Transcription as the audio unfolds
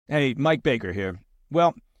Hey, Mike Baker here.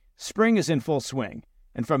 Well, spring is in full swing,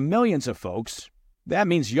 and for millions of folks, that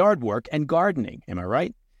means yard work and gardening, am I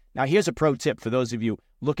right? Now here's a pro tip for those of you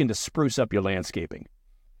looking to spruce up your landscaping.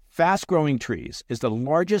 Fast Growing Trees is the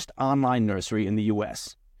largest online nursery in the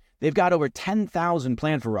U.S. They've got over 10,000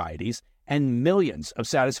 plant varieties and millions of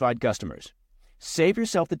satisfied customers. Save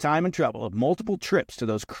yourself the time and trouble of multiple trips to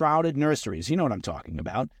those crowded nurseries. You know what I'm talking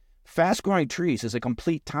about. Fast Growing Trees is a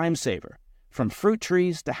complete time saver. From fruit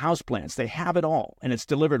trees to houseplants, they have it all, and it's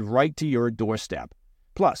delivered right to your doorstep.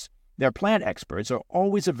 Plus, their plant experts are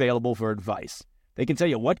always available for advice. They can tell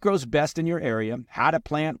you what grows best in your area, how to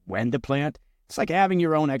plant, when to plant. It's like having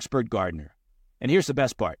your own expert gardener. And here's the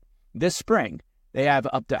best part. This spring, they have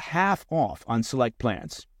up to half off on select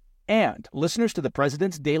plants. And listeners to the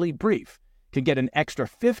President's Daily Brief can get an extra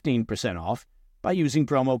 15% off by using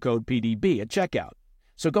promo code PDB at checkout.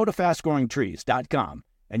 So go to fastgrowingtrees.com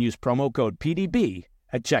and use promo code PDB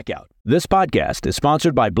at checkout. This podcast is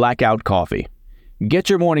sponsored by Blackout Coffee. Get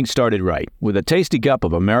your morning started right with a tasty cup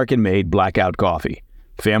of American-made Blackout Coffee.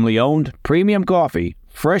 Family-owned, premium coffee,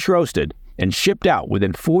 fresh roasted, and shipped out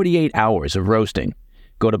within 48 hours of roasting.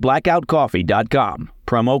 Go to blackoutcoffee.com,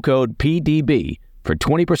 promo code PDB for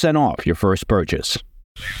 20% off your first purchase.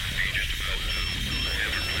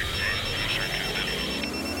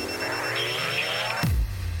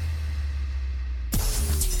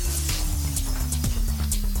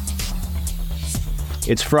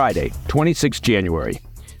 It's Friday, 26 January.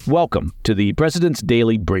 Welcome to the President's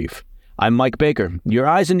Daily Brief. I'm Mike Baker, your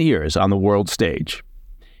eyes and ears on the world stage.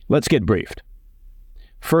 Let's get briefed.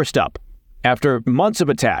 First up, after months of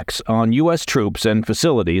attacks on U.S. troops and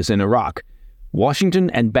facilities in Iraq, Washington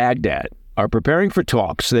and Baghdad are preparing for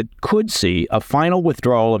talks that could see a final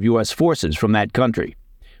withdrawal of U.S. forces from that country.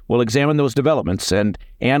 We'll examine those developments and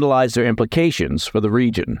analyze their implications for the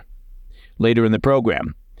region. Later in the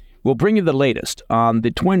program, we'll bring you the latest on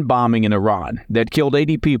the twin bombing in Iran that killed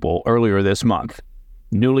 80 people earlier this month.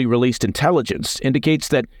 Newly released intelligence indicates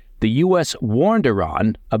that the U.S. warned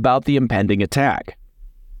Iran about the impending attack.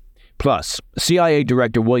 Plus, CIA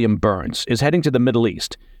Director William Burns is heading to the Middle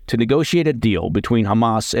East to negotiate a deal between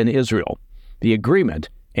Hamas and Israel. The agreement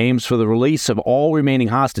aims for the release of all remaining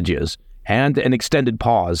hostages and an extended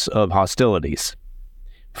pause of hostilities.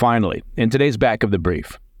 Finally, in today's back of the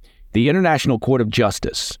brief, the International Court of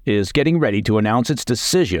Justice is getting ready to announce its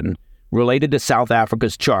decision related to South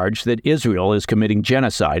Africa's charge that Israel is committing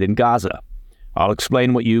genocide in Gaza. I'll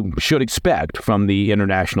explain what you should expect from the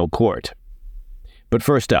International Court. But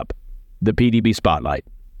first up, the PDB Spotlight.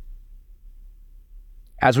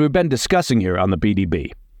 As we've been discussing here on the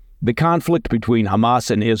PDB, the conflict between Hamas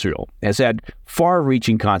and Israel has had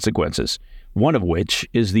far-reaching consequences, one of which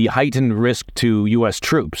is the heightened risk to U.S.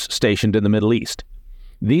 troops stationed in the Middle East.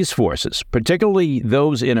 These forces, particularly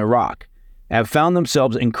those in Iraq, have found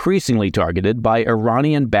themselves increasingly targeted by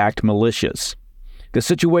Iranian-backed militias. The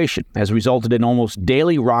situation has resulted in almost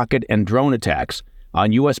daily rocket and drone attacks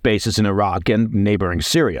on U.S. bases in Iraq and neighboring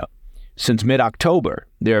Syria. Since mid-October,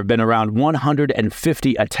 there have been around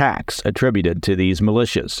 150 attacks attributed to these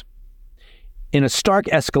militias. In a stark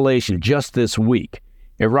escalation just this week,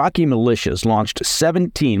 Iraqi militias launched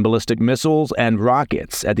 17 ballistic missiles and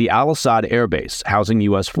rockets at the Al-Assad airbase housing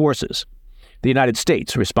U.S. forces. The United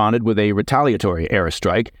States responded with a retaliatory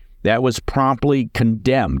airstrike that was promptly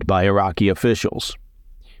condemned by Iraqi officials.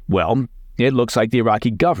 Well, it looks like the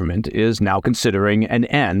Iraqi government is now considering an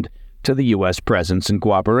end to the U.S. presence and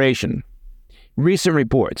cooperation. Recent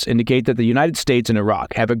reports indicate that the United States and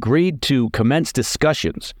Iraq have agreed to commence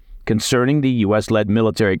discussions concerning the U.S.-led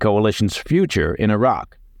military coalition's future in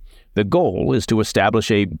Iraq. The goal is to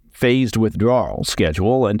establish a phased withdrawal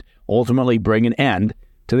schedule and ultimately bring an end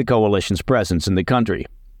to the coalition's presence in the country.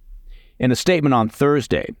 In a statement on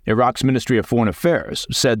Thursday, Iraq's Ministry of Foreign Affairs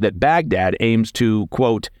said that Baghdad aims to,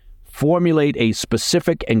 quote, formulate a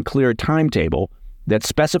specific and clear timetable that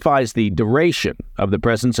specifies the duration of the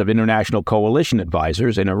presence of international coalition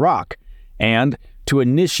advisors in Iraq and to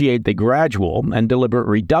initiate the gradual and deliberate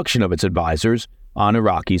reduction of its advisors on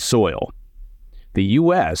Iraqi soil. The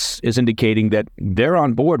U.S. is indicating that they're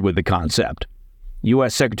on board with the concept.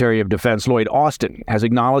 U.S. Secretary of Defense Lloyd Austin has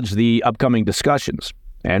acknowledged the upcoming discussions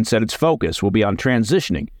and said its focus will be on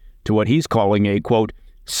transitioning to what he's calling a, quote,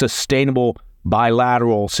 sustainable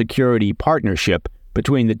bilateral security partnership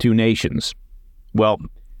between the two nations. Well,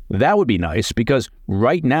 that would be nice because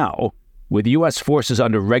right now, with U.S. forces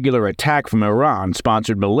under regular attack from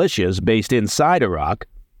Iran-sponsored militias based inside Iraq,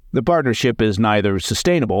 the partnership is neither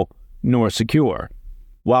sustainable nor secure.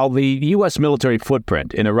 While the U.S. military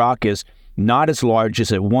footprint in Iraq is not as large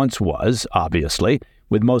as it once was, obviously,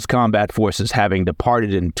 With most combat forces having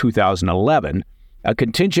departed in 2011, a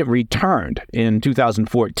contingent returned in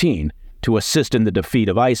 2014 to assist in the defeat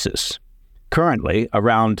of ISIS. Currently,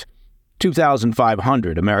 around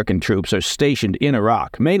 2,500 American troops are stationed in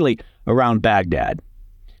Iraq, mainly around Baghdad.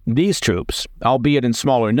 These troops, albeit in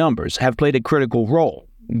smaller numbers, have played a critical role.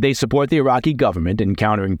 They support the Iraqi government in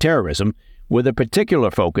countering terrorism, with a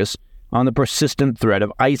particular focus on the persistent threat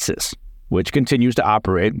of ISIS, which continues to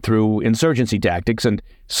operate through insurgency tactics and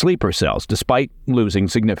sleeper cells despite losing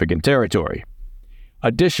significant territory.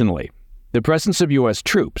 Additionally, the presence of U.S.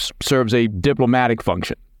 troops serves a diplomatic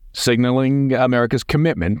function, signaling America's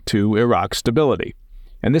commitment to Iraq's stability.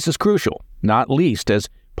 And this is crucial, not least as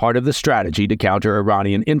part of the strategy to counter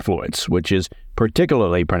Iranian influence, which is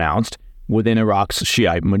particularly pronounced within Iraq's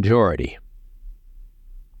Shiite majority.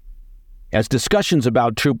 As discussions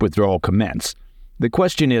about troop withdrawal commence, the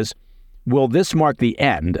question is, will this mark the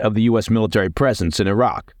end of the U.S. military presence in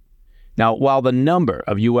Iraq? Now, while the number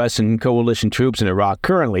of U.S. and coalition troops in Iraq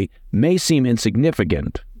currently may seem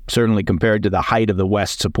insignificant, certainly compared to the height of the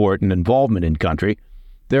West's support and involvement in country,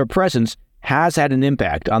 their presence has had an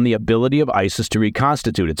impact on the ability of ISIS to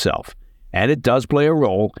reconstitute itself, and it does play a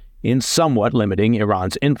role in somewhat limiting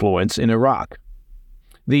Iran's influence in Iraq.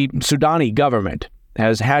 The Sudani government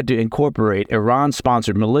has had to incorporate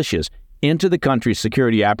Iran-sponsored militias into the country's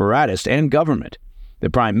security apparatus and government.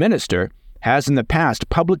 The prime minister has in the past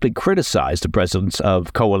publicly criticized the presence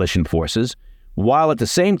of coalition forces, while at the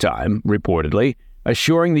same time, reportedly,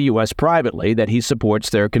 assuring the U.S. privately that he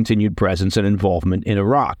supports their continued presence and involvement in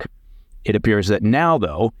Iraq. It appears that now,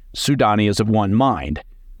 though, Sudani is of one mind,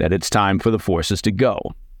 that it's time for the forces to go.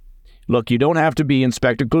 Look, you don't have to be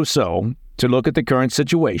Inspector Clouseau to look at the current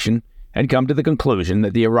situation and come to the conclusion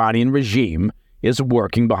that the Iranian regime is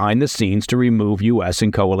working behind the scenes to remove U.S.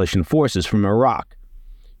 and coalition forces from Iraq,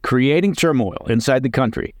 creating turmoil inside the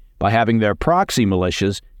country by having their proxy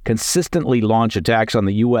militias consistently launch attacks on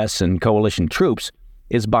the U.S. and coalition troops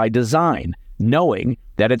is by design, knowing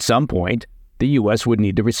that at some point the U.S. would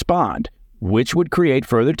need to respond, which would create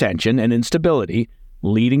further tension and instability,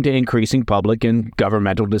 leading to increasing public and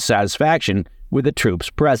governmental dissatisfaction with the troops'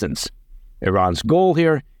 presence. Iran's goal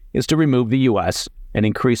here is to remove the U.S. and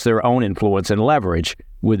increase their own influence and leverage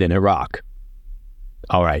within Iraq.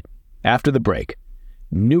 All right, after the break,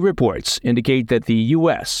 new reports indicate that the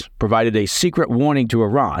U.S. provided a secret warning to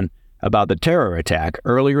Iran about the terror attack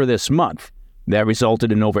earlier this month that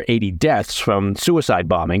resulted in over 80 deaths from suicide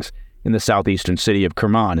bombings in the southeastern city of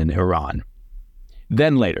Kerman in Iran.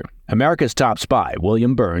 Then later, America's top spy,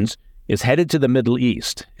 William Burns, is headed to the Middle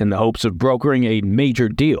East in the hopes of brokering a major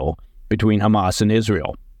deal between Hamas and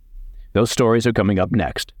Israel. Those stories are coming up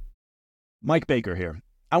next. Mike Baker here.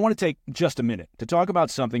 I want to take just a minute to talk about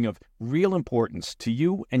something of real importance to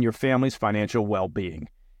you and your family's financial well-being,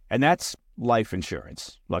 and that's life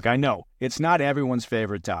insurance. Look, I know it's not everyone's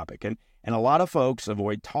favorite topic, and a lot of folks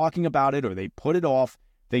avoid talking about it or they put it off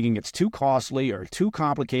thinking it's too costly or too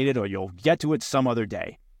complicated or you'll get to it some other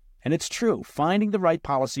day. And it's true, finding the right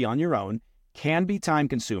policy on your own can be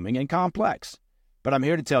time-consuming and complex. But I'm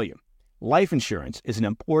here to tell you, life insurance is an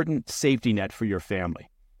important safety net for your family.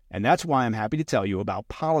 And that's why I'm happy to tell you about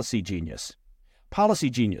Policy Genius. Policy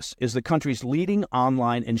Genius is the country's leading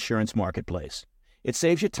online insurance marketplace. It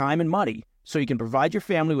saves you time and money so you can provide your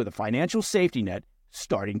family with a financial safety net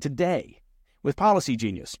starting today. With Policy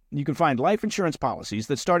Genius, you can find life insurance policies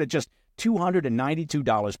that start at just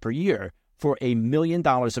 $292 per year for $1 million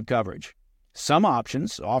of coverage. Some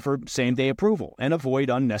options offer same-day approval and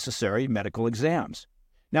avoid unnecessary medical exams.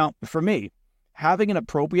 Now, for me, having an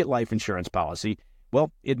appropriate life insurance policy,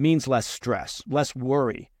 well, it means less stress, less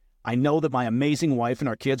worry. I know that my amazing wife and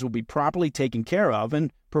our kids will be properly taken care of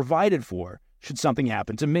and provided for should something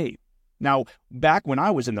happen to me. Now, back when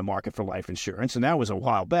I was in the market for life insurance, and that was a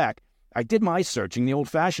while back, I did my searching the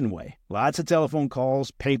old-fashioned way. Lots of telephone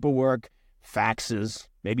calls, paperwork, faxes,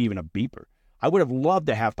 maybe even a beeper. I would have loved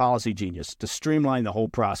to have Policy Genius to streamline the whole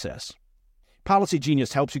process. Policy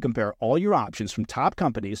Genius helps you compare all your options from top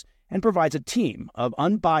companies and provides a team of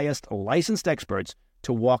unbiased, licensed experts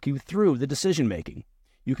to walk you through the decision-making.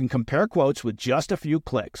 You can compare quotes with just a few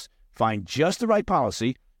clicks, find just the right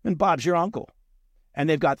policy, and Bob's your uncle. And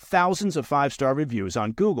they've got thousands of 5-star reviews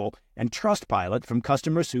on Google and Trustpilot from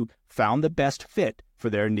customers who found the best fit for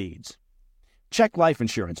their needs. Check life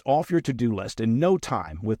insurance off your to-do list in no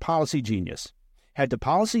time with Policy Genius. Head to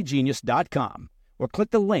policygenius.com or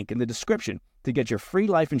click the link in the description to get your free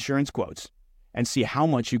life insurance quotes and see how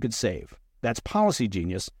much you could save. That's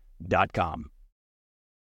policygenius.com.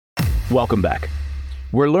 Welcome back.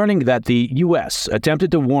 We're learning that the U.S.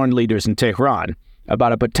 attempted to warn leaders in Tehran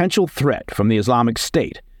about a potential threat from the Islamic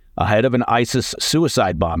State ahead of an ISIS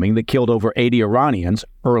suicide bombing that killed over 80 Iranians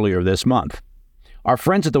earlier this month. Our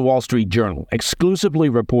friends at the Wall Street Journal exclusively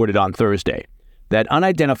reported on Thursday that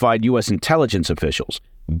unidentified U.S. intelligence officials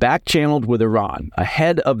back-channeled with Iran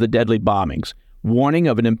ahead of the deadly bombings, warning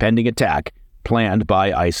of an impending attack planned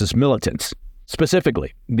by ISIS militants.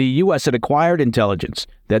 Specifically, the U.S. had acquired intelligence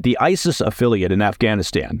that the ISIS affiliate in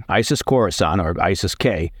Afghanistan, ISIS Khorasan or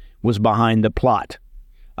ISIS-K, was behind the plot.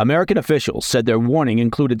 American officials said their warning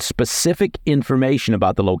included specific information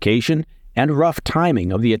about the location and rough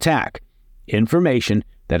timing of the attack, information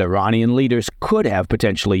that Iranian leaders could have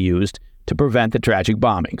potentially used to prevent the tragic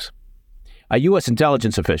bombings. A U.S.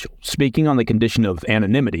 intelligence official, speaking on the condition of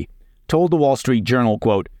anonymity, told the Wall Street Journal,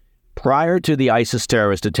 quote, "Prior to the ISIS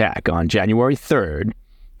terrorist attack on January 3rd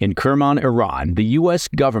in Kerman, Iran, the U.S.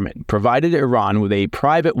 government provided Iran with a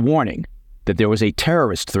private warning that there was a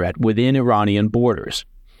terrorist threat within Iranian borders.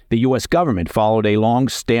 The U.S. government followed a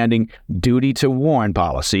long-standing duty-to-warn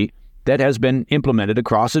policy that has been implemented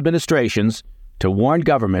across administrations to warn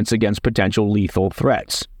governments against potential lethal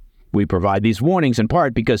threats. We provide these warnings in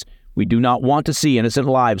part because we do not want to see innocent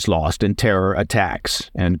lives lost in terror attacks,"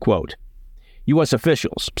 end quote. U.S.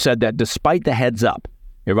 officials said that despite the heads-up,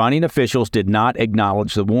 Iranian officials did not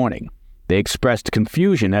acknowledge the warning. They expressed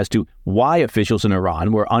confusion as to why officials in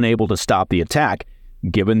Iran were unable to stop the attack,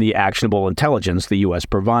 given the actionable intelligence the U.S.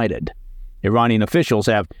 provided. Iranian officials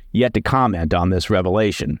have yet to comment on this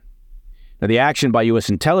revelation. Now, the action by U.S.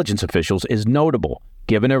 intelligence officials is notable,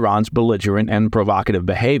 given Iran's belligerent and provocative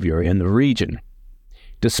behavior in the region.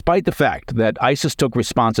 Despite the fact that ISIS took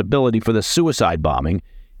responsibility for the suicide bombing,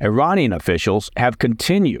 Iranian officials have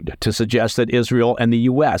continued to suggest that Israel and the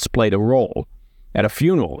U.S. played a role. At a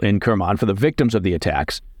funeral in Kerman for the victims of the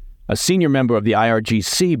attacks, a senior member of the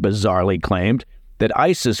IRGC bizarrely claimed that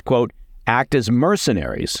ISIS, quote, act as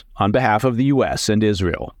mercenaries on behalf of the U.S. and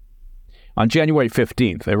Israel. On January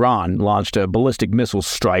 15th, Iran launched a ballistic missile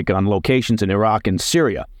strike on locations in Iraq and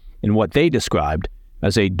Syria in what they described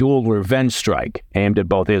as a dual revenge strike aimed at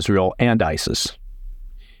both Israel and ISIS.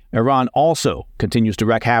 Iran also continues to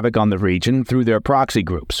wreak havoc on the region through their proxy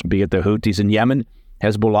groups, be it the Houthis in Yemen,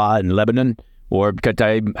 Hezbollah in Lebanon, or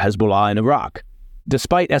Kataib Hezbollah in Iraq.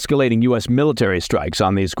 Despite escalating U.S. military strikes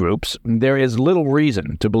on these groups, there is little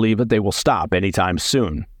reason to believe that they will stop anytime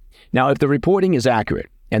soon. Now, if the reporting is accurate,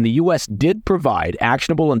 and the U.S. did provide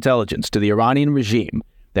actionable intelligence to the Iranian regime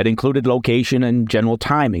that included location and general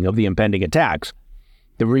timing of the impending attacks,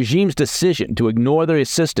 the regime's decision to ignore their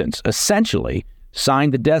assistance essentially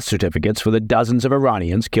signed the death certificates for the dozens of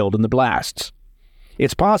Iranians killed in the blasts.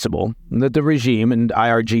 It's possible that the regime and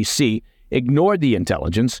IRGC ignored the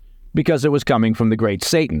intelligence because it was coming from the Great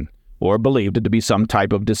Satan, or believed it to be some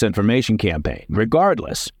type of disinformation campaign.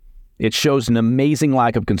 Regardless, it shows an amazing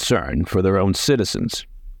lack of concern for their own citizens.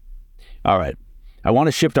 All right, I want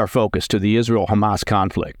to shift our focus to the Israel-Hamas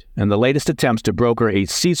conflict and the latest attempts to broker a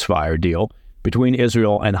ceasefire deal between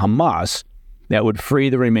Israel and Hamas that would free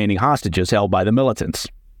the remaining hostages held by the militants.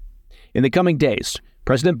 In the coming days,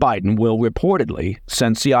 President Biden will reportedly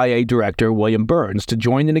send CIA Director William Burns to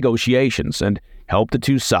join the negotiations and help the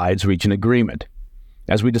two sides reach an agreement.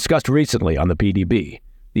 As we discussed recently on the PDB,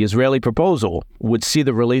 the Israeli proposal would see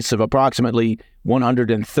the release of approximately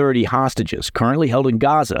 130 hostages currently held in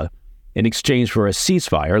Gaza in exchange for a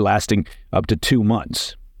ceasefire lasting up to 2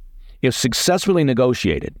 months. If successfully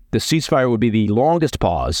negotiated, the ceasefire would be the longest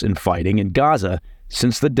pause in fighting in Gaza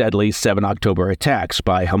since the deadly 7 October attacks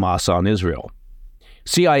by Hamas on Israel.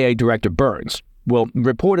 CIA Director Burns will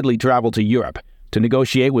reportedly travel to Europe to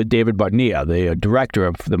negotiate with David Barnea, the director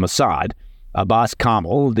of the Mossad, Abbas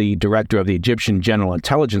Kamel, the director of the Egyptian General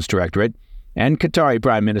Intelligence Directorate, and Qatari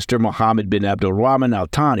Prime Minister Mohammed bin Abdulrahman Al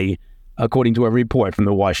Thani, according to a report from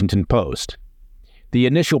the Washington Post. The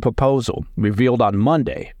initial proposal, revealed on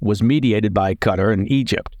Monday, was mediated by Qatar and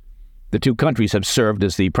Egypt. The two countries have served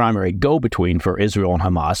as the primary go-between for Israel and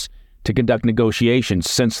Hamas to conduct negotiations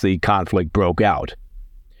since the conflict broke out.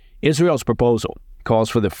 Israel's proposal calls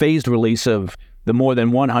for the phased release of the more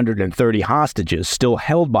than 130 hostages still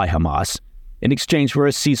held by Hamas in exchange for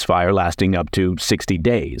a ceasefire lasting up to 60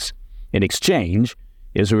 days. In exchange,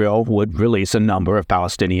 Israel would release a number of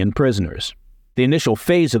Palestinian prisoners. The initial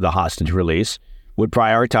phase of the hostage release would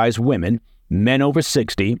prioritize women, men over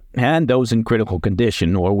 60, and those in critical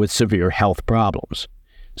condition or with severe health problems.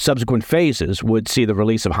 Subsequent phases would see the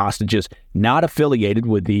release of hostages not affiliated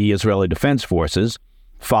with the Israeli Defense Forces,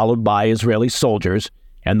 followed by Israeli soldiers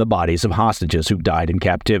and the bodies of hostages who died in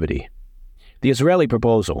captivity. The Israeli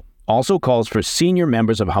proposal also calls for senior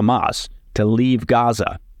members of Hamas to leave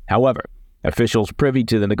Gaza. However, officials privy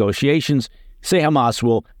to the negotiations say Hamas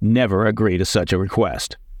will never agree to such a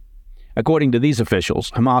request. According to these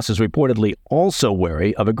officials, Hamas is reportedly also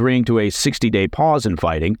wary of agreeing to a 60-day pause in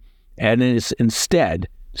fighting and is instead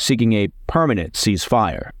seeking a permanent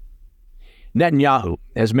ceasefire. Netanyahu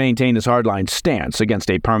has maintained his hardline stance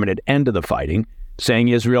against a permanent end to the fighting, saying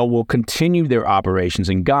Israel will continue their operations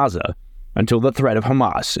in Gaza until the threat of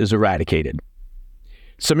Hamas is eradicated.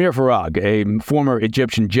 Samir Farag, a former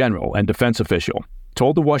Egyptian general and defense official,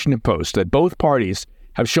 told the Washington Post that both parties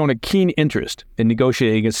have shown a keen interest in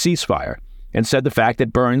negotiating a ceasefire and said the fact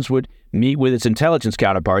that Burns would meet with its intelligence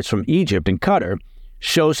counterparts from Egypt and Qatar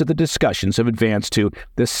shows that the discussions have advanced to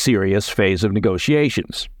the serious phase of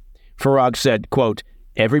negotiations. Farag said, quote,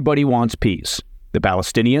 "Everybody wants peace, the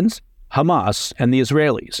Palestinians, Hamas, and the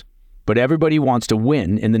Israelis. But everybody wants to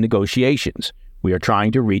win in the negotiations. We are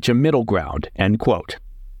trying to reach a middle ground," end quote.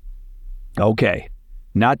 Okay,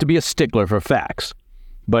 not to be a stickler for facts,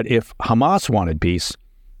 but if Hamas wanted peace,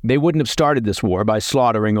 they wouldn't have started this war by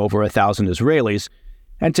slaughtering over 1,000 Israelis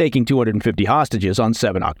and taking 250 hostages on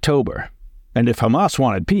 7 October. And if Hamas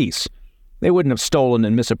wanted peace, they wouldn't have stolen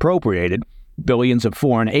and misappropriated billions of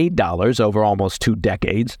foreign aid dollars over almost 2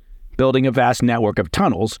 decades, building a vast network of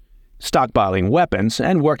tunnels, stockpiling weapons,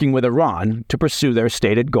 and working with Iran to pursue their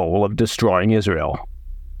stated goal of destroying Israel.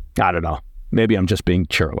 I don't know. Maybe I'm just being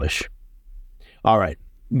churlish. All right.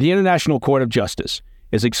 The International Court of Justice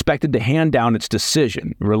is expected to hand down its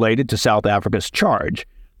decision related to South Africa's charge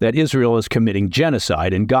that Israel is committing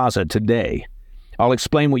genocide in Gaza today. I'll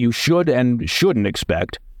explain what you should and shouldn't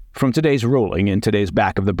expect from today's ruling in today's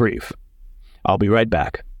Back of the Brief. I'll be right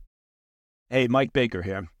back. Hey, Mike Baker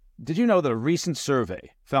here. Did you know that a recent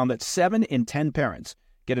survey found that 7 in 10 parents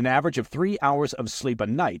get an average of 3 hours of sleep a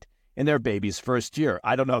night in their baby's first year?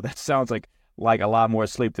 I don't know, that sounds like a lot more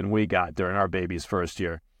sleep than we got during our baby's first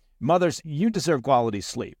year. Mothers, you deserve quality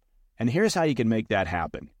sleep. And here's how you can make that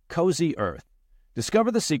happen. Cozy Earth.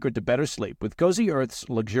 Discover the secret to better sleep with Cozy Earth's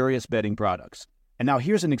luxurious bedding products. And now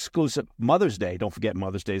here's an exclusive Mother's Day. Don't forget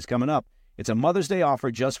Mother's Day is coming up. It's a Mother's Day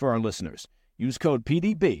offer just for our listeners. Use code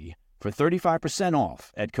PDB for 35%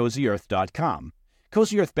 off at CozyEarth.com.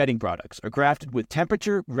 Cozy Earth bedding products are crafted with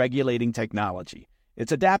temperature-regulating technology.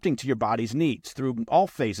 It's adapting to your body's needs through all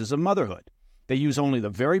phases of motherhood. They use only the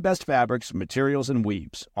very best fabrics, materials, and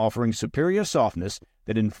weaves, offering superior softness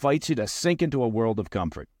that invites you to sink into a world of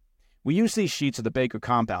comfort. We use these sheets of the Baker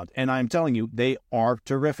compound, and I'm telling you, they are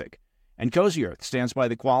terrific. And Cozy Earth stands by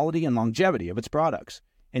the quality and longevity of its products.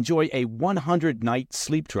 Enjoy a 100-night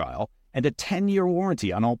sleep trial and a 10-year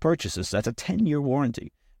warranty on all purchases. That's a 10-year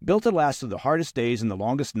warranty. Built to last through the hardest days and the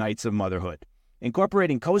longest nights of motherhood.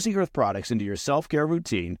 Incorporating Cozy Earth products into your self-care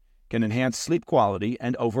routine can enhance sleep quality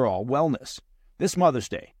and overall wellness. This Mother's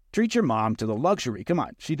Day, treat your mom to the luxury,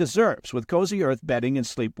 she deserves with Cozy Earth bedding and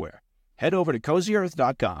sleepwear. Head over to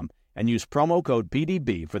CozyEarth.com and use promo code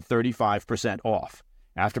PDB for 35% off.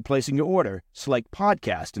 After placing your order, select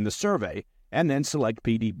Podcast in the survey and then select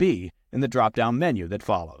PDB in the drop-down menu that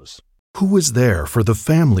follows. Who is there for the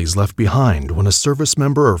families left behind when a service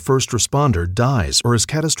member or first responder dies or is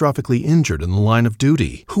catastrophically injured in the line of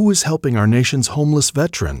duty? Who is helping our nation's homeless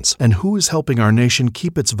veterans? And who is helping our nation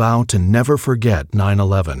keep its vow to never forget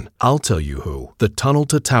 9/11? I'll tell you who. The Tunnel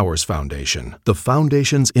to Towers Foundation. The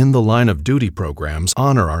foundation's In the Line of Duty programs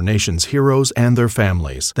honor our nation's heroes and their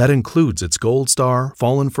families. That includes its Gold Star,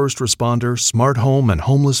 Fallen First Responder, Smart Home, and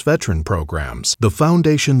Homeless Veteran programs. The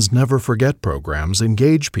foundation's Never Forget programs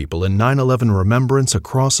engage people in 9/11 remembrance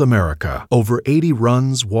across America. Over 80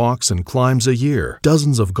 runs, walks, and climbs a year,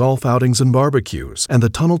 dozens of golf outings and barbecues, and the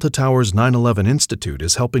Tunnel to Towers 9/11 Institute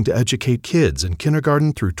is helping to educate kids in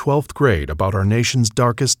kindergarten through 12th grade about our nation's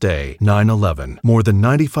darkest day, 9/11. More than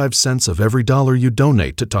 95 cents of every dollar you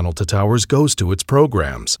donate to Tunnel to Towers goes to its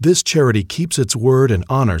programs. This charity keeps its word and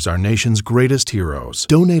honors our nation's greatest heroes.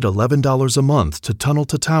 Donate $11 a month to Tunnel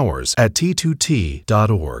to Towers at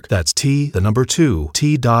T2T.org. That's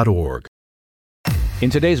T2T.org. In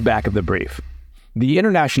today's Back of the Brief, the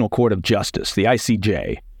International Court of Justice, the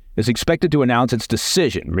ICJ, is expected to announce its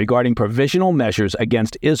decision regarding provisional measures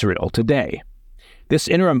against Israel today. This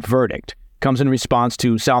interim verdict comes in response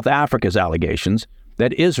to South Africa's allegations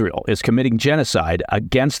that Israel is committing genocide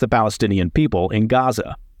against the Palestinian people in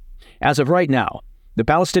Gaza. As of right now, the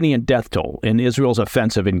Palestinian death toll in Israel's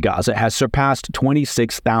offensive in Gaza has surpassed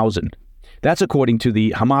 26,000. That's according to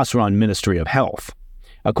the Hamas-run Ministry of Health.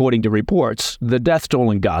 According to reports, the death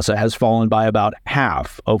toll in Gaza has fallen by about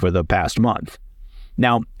half over the past month.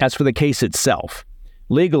 Now, as for the case itself,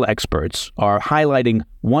 legal experts are highlighting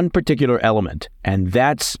one particular element, and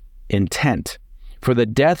that's intent. For the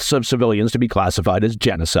deaths of civilians to be classified as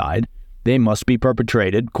genocide, they must be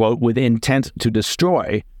perpetrated, quote, with intent to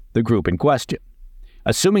destroy the group in question.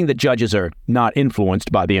 Assuming that judges are not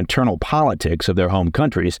influenced by the internal politics of their home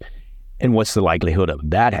countries, and what's the likelihood of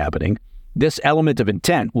that happening, this element of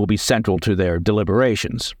intent will be central to their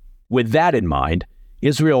deliberations. With that in mind,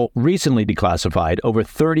 Israel recently declassified over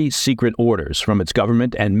 30 secret orders from its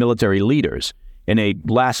government and military leaders in a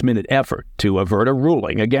last-minute effort to avert a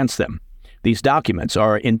ruling against them. These documents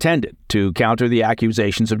are intended to counter the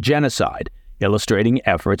accusations of genocide, illustrating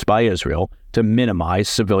efforts by Israel to minimize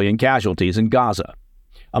civilian casualties in Gaza.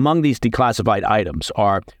 Among these declassified items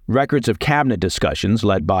are records of cabinet discussions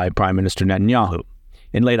led by Prime Minister Netanyahu.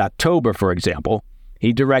 In late October, for example,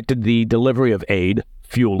 he directed the delivery of aid,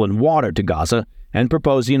 fuel, and water to Gaza and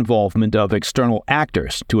proposed the involvement of external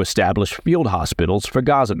actors to establish field hospitals for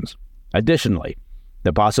Gazans. Additionally,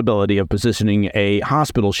 the possibility of positioning a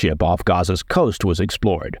hospital ship off Gaza's coast was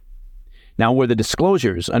explored. Now, were the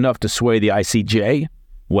disclosures enough to sway the ICJ?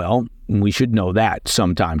 Well, we should know that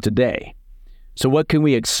sometime today. So what can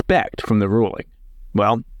we expect from the ruling?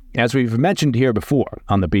 Well, as we've mentioned here before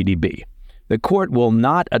on the BDB, the court will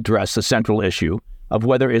not address the central issue of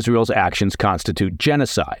whether Israel's actions constitute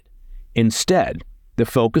genocide. Instead, the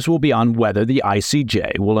focus will be on whether the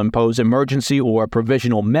ICJ will impose emergency or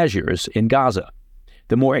provisional measures in Gaza.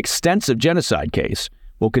 The more extensive genocide case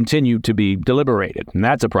will continue to be deliberated, and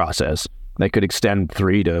that's a process that could extend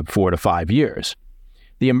 3 to 4 to 5 years.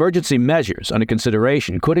 The emergency measures under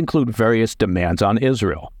consideration could include various demands on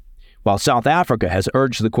Israel. While South Africa has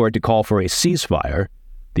urged the court to call for a ceasefire,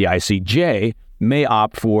 the ICJ may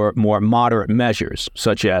opt for more moderate measures,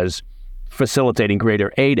 such as facilitating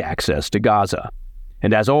greater aid access to Gaza.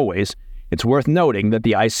 And as always, it's worth noting that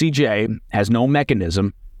the ICJ has no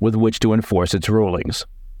mechanism with which to enforce its rulings.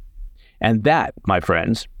 And that, my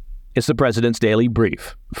friends, is the President's Daily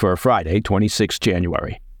Brief for Friday, 26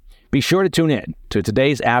 January. Be sure to tune in to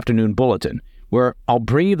today's afternoon bulletin, where I'll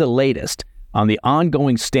bring you the latest on the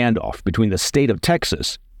ongoing standoff between the state of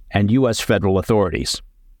Texas and U.S. federal authorities.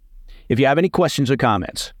 If you have any questions or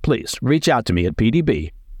comments, please reach out to me at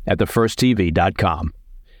pdb@thefirsttv.com.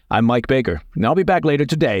 I'm Mike Baker, and I'll be back later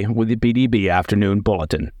today with the PDB Afternoon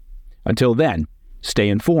Bulletin. Until then, stay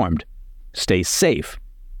informed, stay safe,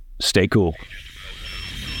 stay cool.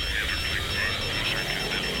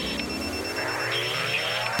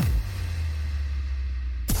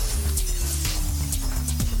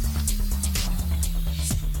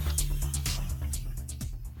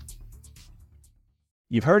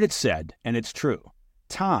 You've heard it said, and it's true,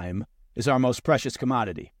 time is our most precious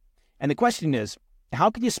commodity. And the question is, how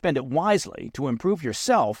can you spend it wisely to improve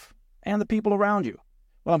yourself and the people around you?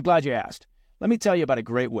 Well, I'm glad you asked. Let me tell you about a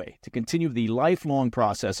great way to continue the lifelong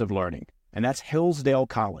process of learning, and that's Hillsdale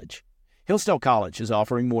College. Hillsdale College is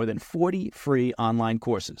offering more than 40 free online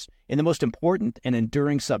courses in the most important and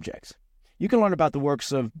enduring subjects. You can learn about the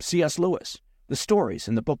works of C.S. Lewis, the stories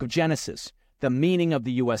in the book of Genesis, the meaning of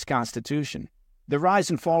the U.S. Constitution, the rise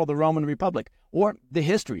and fall of the Roman Republic, or the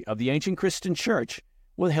history of the ancient Christian church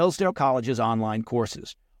with Hillsdale College's online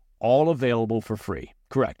courses, all available for free.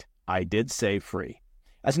 Correct, I did say free.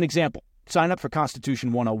 As an example, sign up for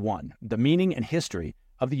Constitution 101, the meaning and history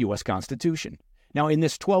of the U.S. Constitution. Now, in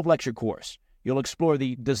this 12-lecture course, you'll explore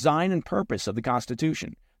the design and purpose of the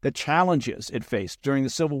Constitution, the challenges it faced during the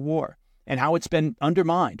Civil War, and how it's been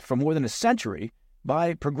undermined for more than a century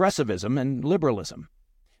by progressivism and liberalism.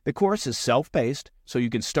 The course is self-paced, so you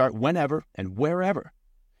can start whenever and wherever.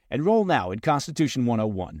 Enroll now in Constitution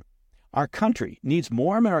 101. Our country needs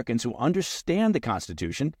more Americans who understand the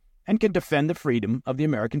Constitution and can defend the freedom of the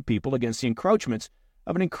American people against the encroachments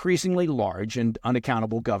of an increasingly large and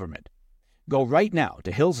unaccountable government. Go right now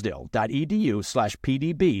to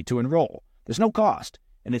hillsdale.edu/PDB to enroll. There's no cost,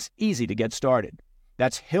 and it's easy to get started.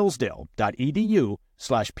 That's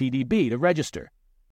hillsdale.edu/PDB to register.